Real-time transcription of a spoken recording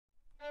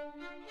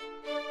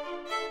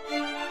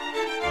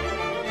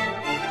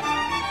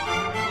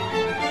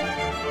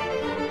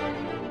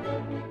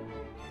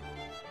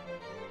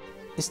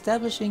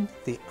Establishing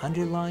the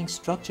underlying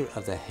structure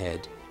of the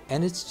head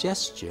and its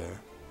gesture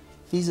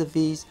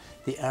vis-a-vis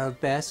the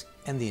arabesque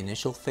and the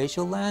initial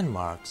facial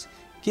landmarks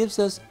gives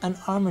us an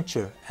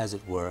armature, as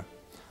it were,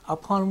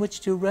 upon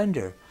which to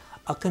render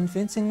a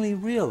convincingly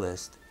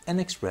realist and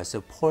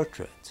expressive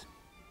portrait.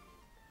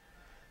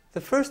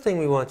 The first thing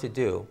we want to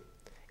do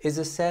is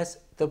assess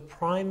the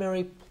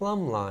primary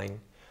plumb line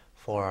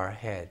for our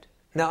head.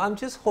 Now I'm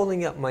just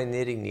holding up my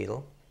knitting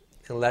needle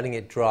and letting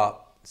it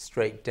drop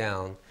straight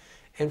down,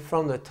 and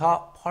from the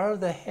top part of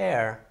the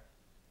hair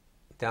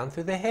down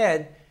through the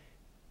head,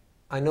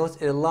 I notice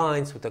it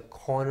aligns with the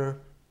corner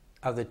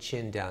of the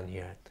chin down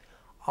here.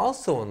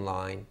 Also in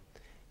line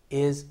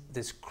is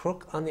this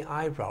crook on the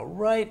eyebrow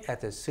right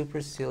at the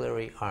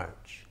superciliary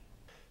arch.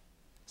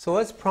 So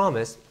as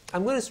promised,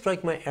 I'm going to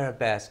strike my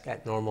arabesque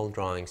at normal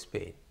drawing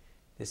speed.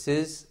 This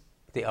is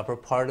the upper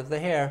part of the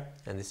hair,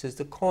 and this is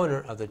the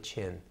corner of the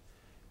chin.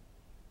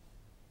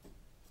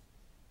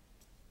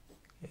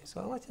 Okay,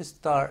 so I like to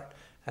start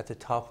at the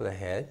top of the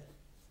head.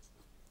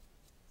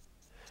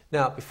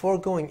 Now, before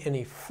going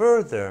any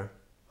further,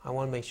 I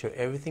want to make sure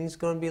everything's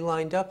going to be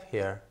lined up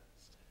here.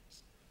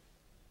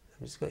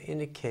 I'm just going to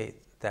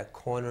indicate that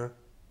corner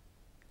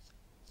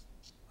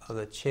of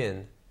the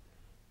chin.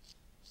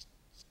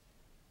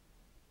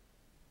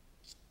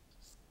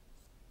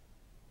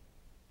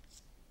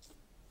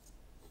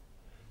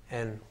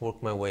 And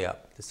work my way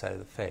up the side of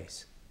the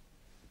face.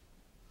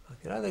 I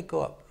could either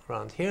go up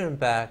around here and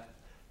back,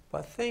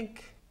 but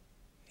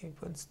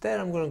instead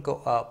I'm going to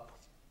go up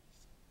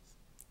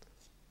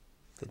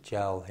the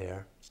jowl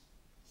here.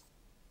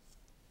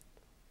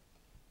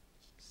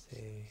 Let's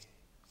see.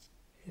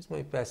 Here's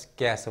my best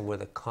guess of where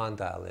the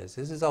condyle is.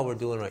 This is all we're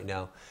doing right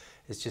now,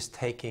 is just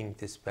taking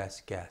this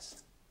best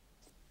guess.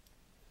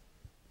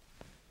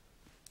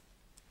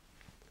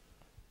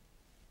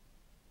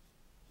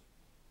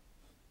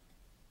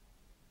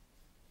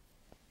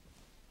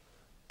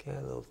 Get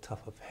a little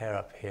tuft of hair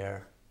up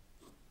here.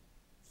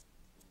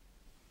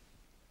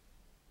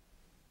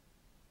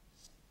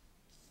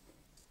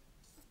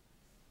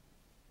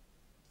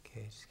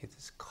 Okay, just get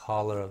this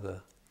collar of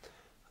the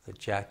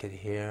jacket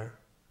here.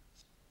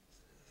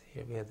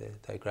 Here we have the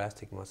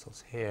digraphic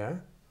muscles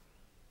here.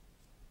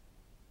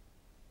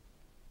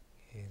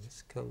 Okay,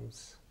 this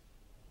comes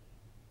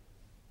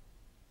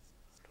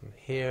from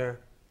here.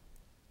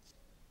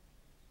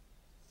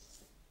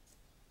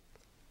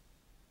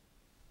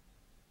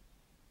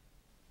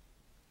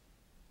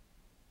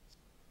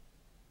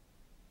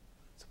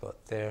 It's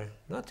about there.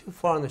 Not too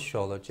far on the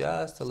shoulder,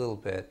 just a little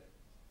bit.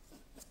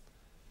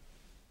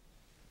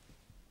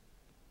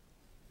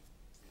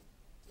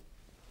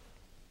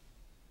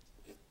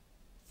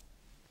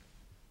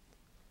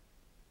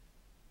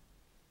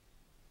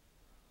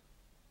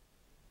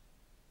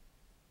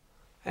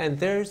 And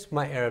there's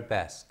my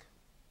arabesque.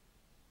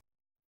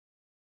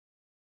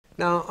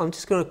 Now I'm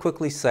just going to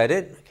quickly sight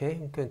it. Okay,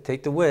 I'm going to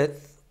take the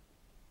width.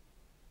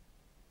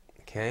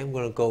 Okay, I'm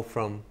going to go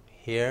from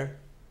here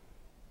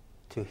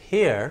to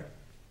here.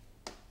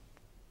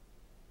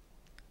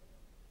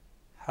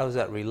 How does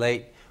that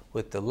relate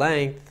with the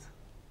length?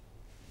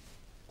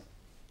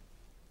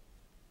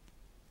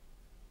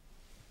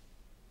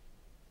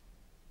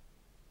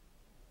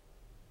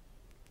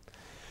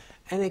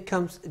 And it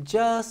comes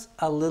just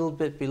a little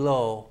bit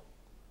below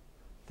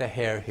the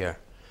hair here.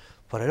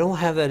 But I don't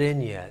have that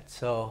in yet,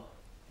 so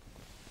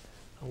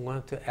I'm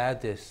going to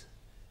add this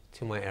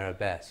to my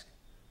arabesque.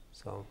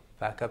 So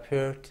back up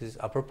here to this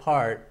upper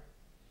part,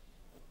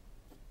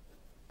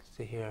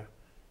 see here,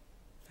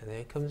 and then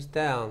it comes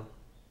down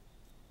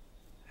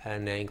at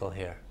an angle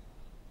here.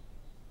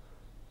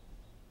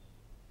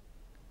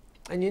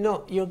 And you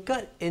know, your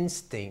gut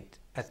instinct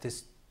at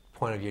this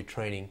point of your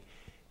training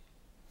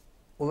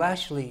will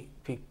actually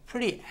be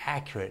pretty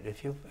accurate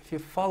if you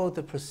follow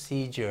the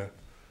procedure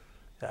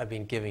that I've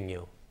been giving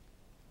you.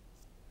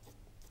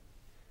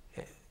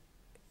 And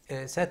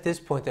it's at this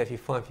point that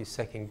if you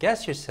second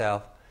guess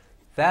yourself,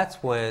 that's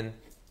when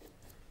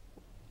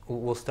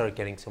we'll start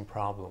getting some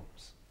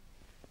problems.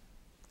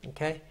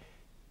 Okay?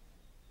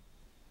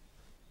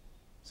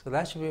 So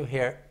that should be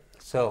here.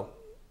 So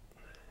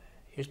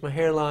here's my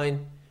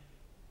hairline.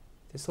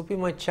 This will be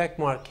my check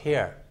mark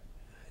here.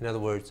 In other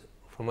words,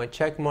 from my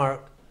check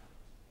mark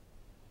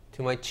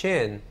to my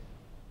chin,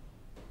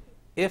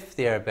 if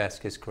the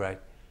arabesque is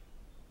correct,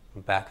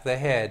 from back of the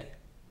head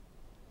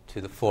to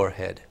the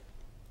forehead.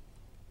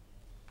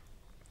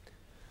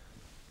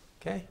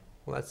 Okay,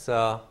 let's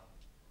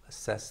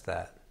assess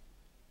that.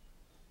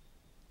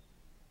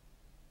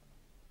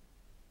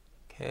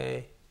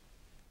 Okay.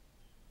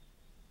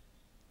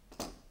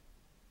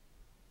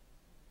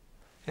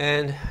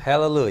 And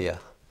hallelujah,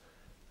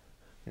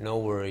 no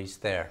worries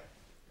there.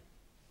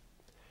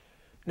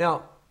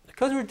 Now,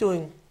 because we're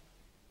doing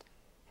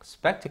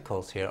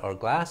spectacles here, or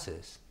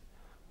glasses,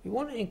 we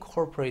want to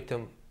incorporate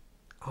them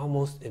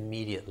almost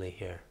immediately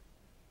here.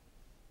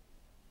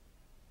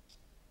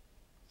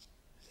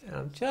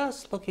 I'm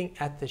just looking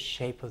at the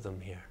shape of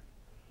them here,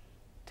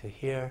 to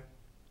here,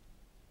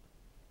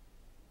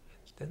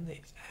 and then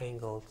the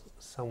angle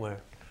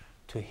somewhere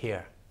to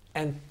here.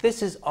 And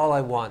this is all I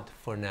want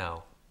for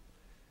now.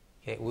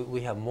 Okay,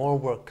 we have more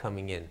work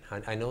coming in.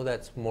 I know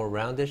that's more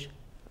roundish,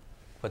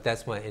 but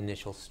that's my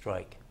initial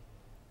strike.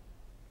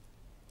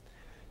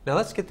 Now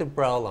let's get the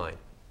brow line.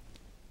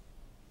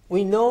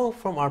 We know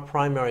from our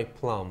primary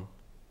plumb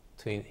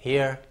between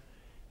here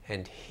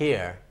and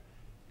here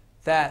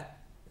that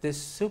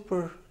this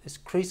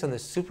crease on the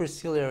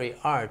superciliary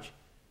arch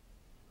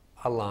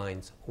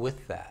aligns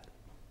with that.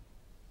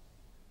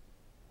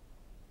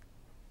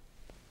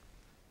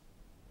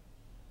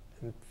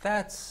 And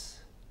that's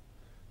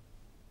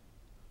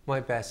my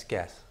best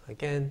guess.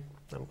 Again,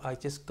 I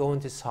just go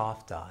into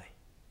soft eye.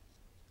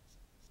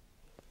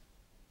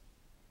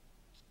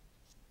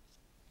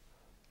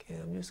 Okay,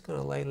 I'm just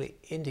going to lightly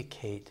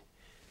indicate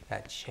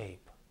that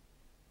shape.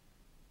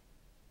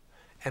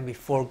 And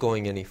before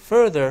going any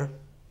further,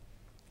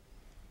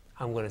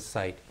 I'm going to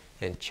sight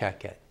and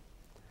check it.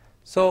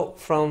 So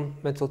from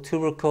mental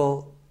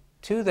tubercle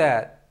to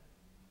that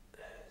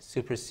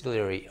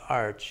superciliary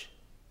arch,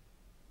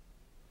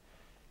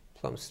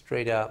 plumb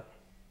straight up,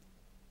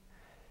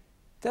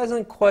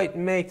 doesn't quite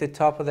make the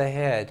top of the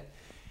head.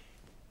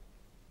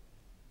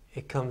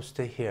 It comes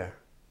to here.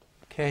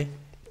 Okay?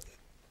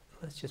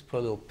 Let's just put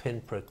a little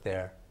pinprick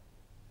there.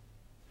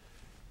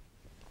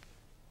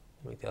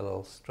 Make that a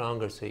little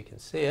stronger so you can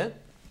see it.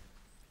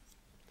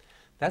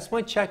 That's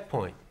my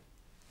checkpoint.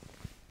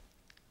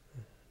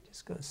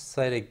 Just going to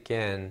sight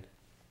again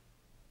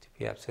to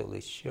be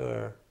absolutely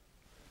sure.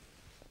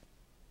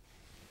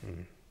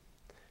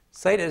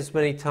 Sight as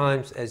many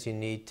times as you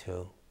need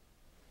to.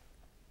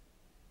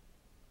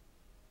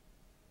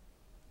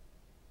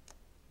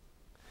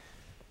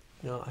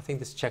 No, I think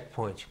this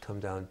checkpoint should come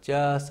down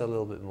just a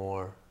little bit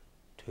more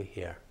to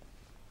here.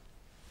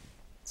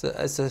 So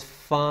it's a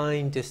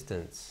fine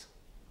distance.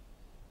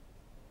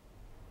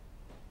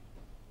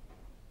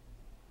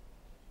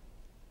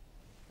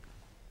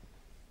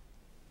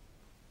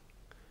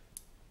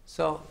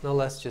 So now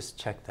let's just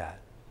check that.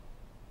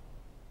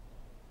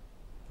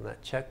 From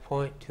that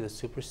checkpoint to the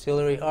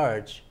superciliary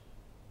arch,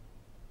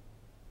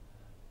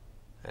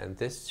 and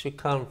this should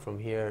come from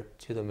here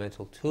to the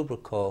mental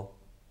tubercle.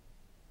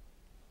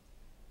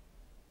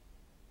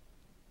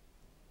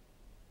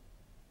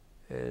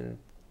 And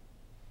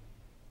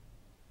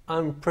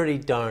I'm pretty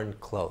darn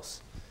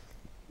close.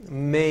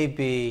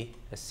 Maybe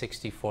a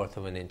 64th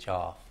of an inch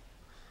off.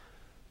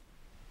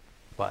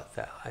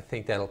 But I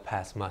think that'll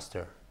pass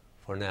muster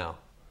for now.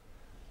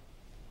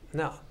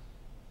 Now,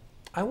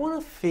 I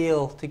want to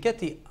feel, to get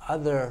the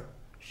other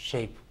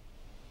shape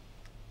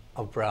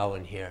of brow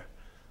in here,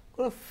 I'm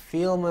going to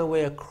feel my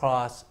way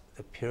across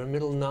the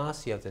pyramidal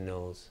nausea of the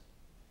nose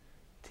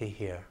to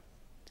here.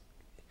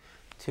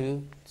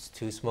 It's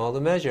too small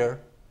to measure.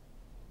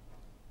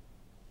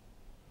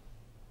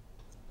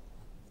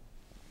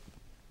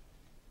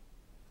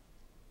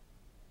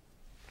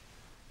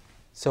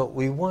 So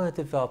we want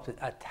to develop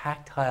a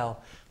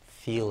tactile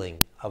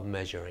feeling of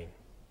measuring.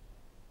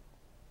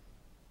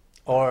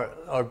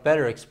 Or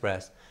better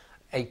expressed,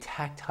 a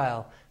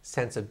tactile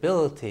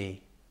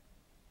sensibility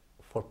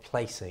for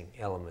placing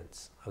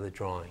elements of the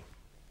drawing.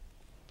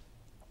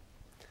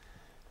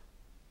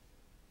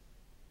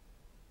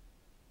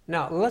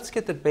 Now let's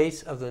get the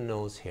base of the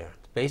nose here,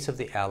 the base of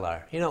the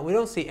alar. You know, we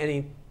don't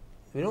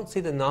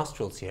see the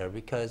nostrils here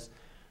because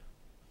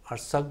our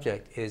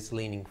subject is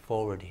leaning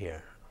forward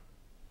here.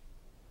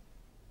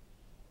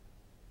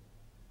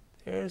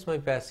 There's my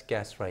best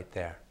guess right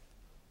there.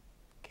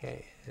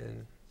 Okay,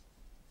 and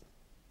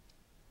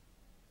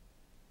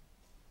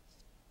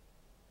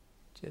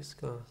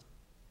just going to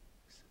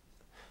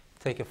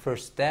take a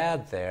first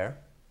stab there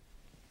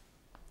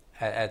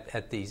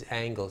at these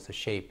angles, the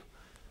shape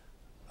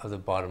of the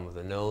bottom of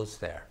the nose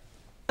there.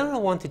 Now I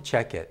want to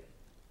check it.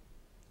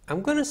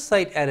 I'm going to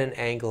sight at an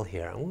angle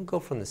here. I'm going to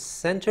go from the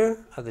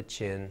center of the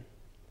chin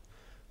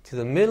to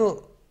the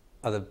middle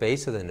of the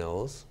base of the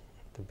nose,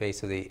 the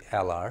base of the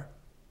alar.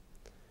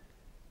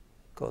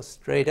 Go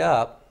straight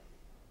up.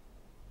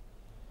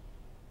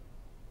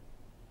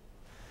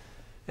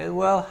 And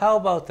well, how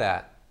about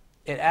that?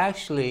 It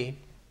actually,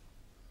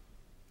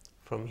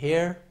 from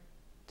here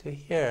to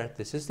here,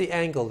 this is the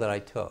angle that I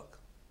took.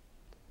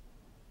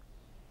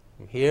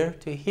 From here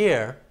to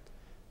here,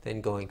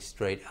 then going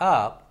straight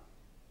up,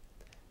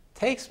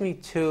 takes me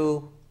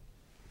to,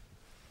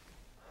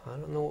 I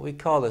don't know what we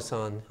call this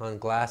on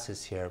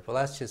glasses here, but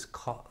let's just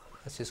call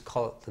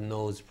it the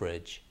nose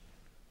bridge.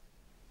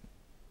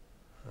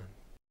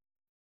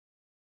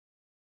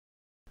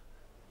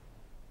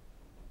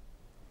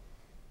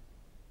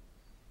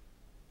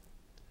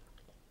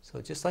 So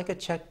just like a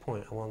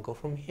checkpoint, I want to go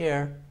from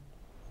here,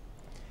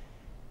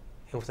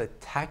 and with a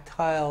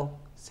tactile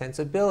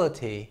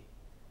sensibility,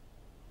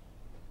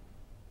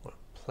 I want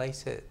to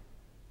place it.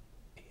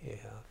 Yeah,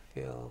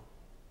 feel.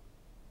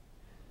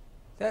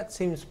 That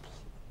seems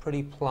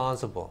pretty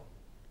plausible.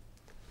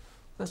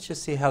 Let's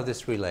just see how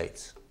this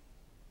relates.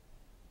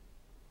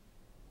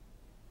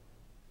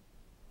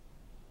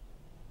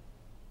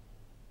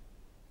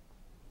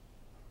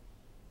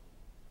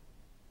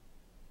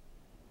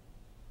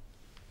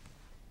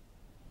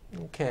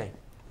 Okay,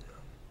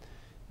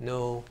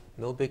 no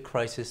big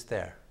crisis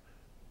there.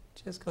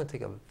 Just going to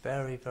take a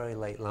very, very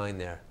light line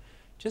there,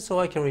 just so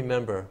I can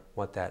remember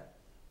what that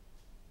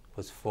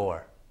was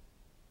for.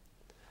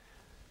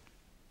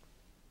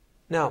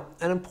 Now,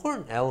 an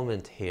important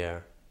element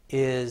here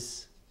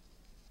is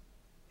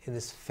in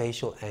this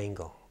facial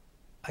angle.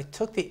 I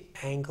took the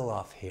angle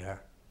off here,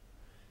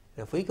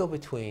 and if we go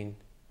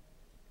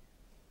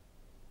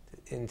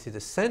into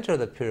the center of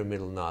the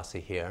pyramidal nasi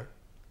here,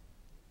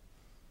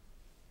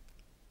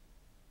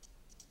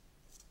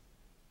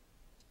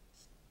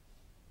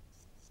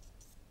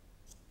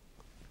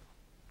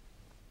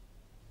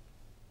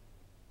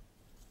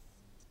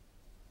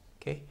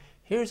 okay,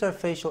 here's our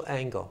facial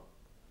angle.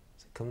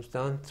 So it comes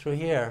down through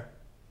here,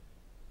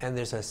 and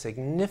there's a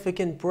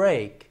significant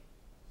break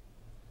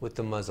with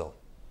the muzzle.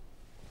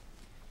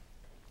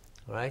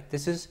 All right,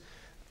 this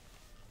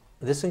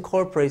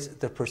incorporates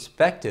the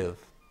perspective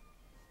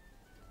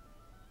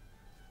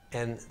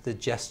and the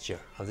gesture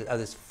of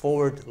this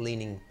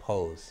forward-leaning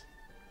pose.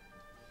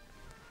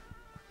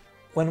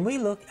 When we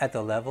look at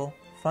the level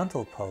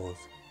frontal pose,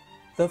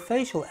 the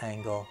facial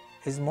angle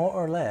is more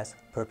or less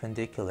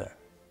perpendicular.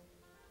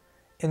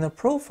 In the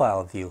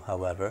profile view,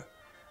 however,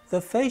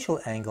 the facial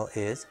angle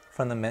is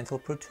from the mental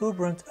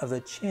protuberance of the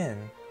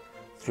chin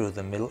through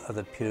the middle of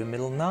the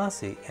pyramidal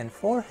nasi and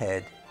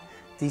forehead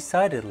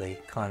decidedly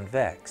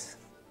convex.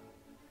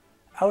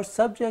 Our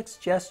subject's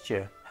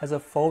gesture has a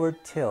forward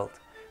tilt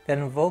that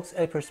invokes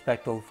a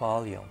perspective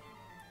volume,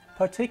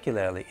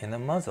 particularly in the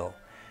muzzle,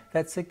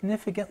 that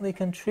significantly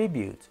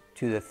contributes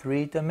to the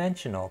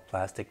three-dimensional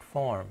plastic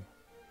form.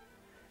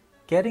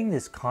 Getting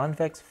this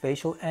convex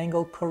facial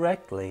angle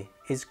correctly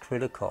is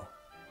critical.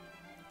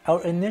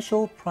 Our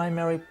initial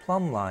primary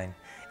plumb line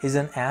is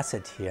an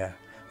asset here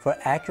for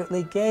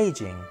accurately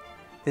gauging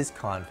this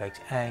convex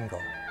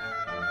angle.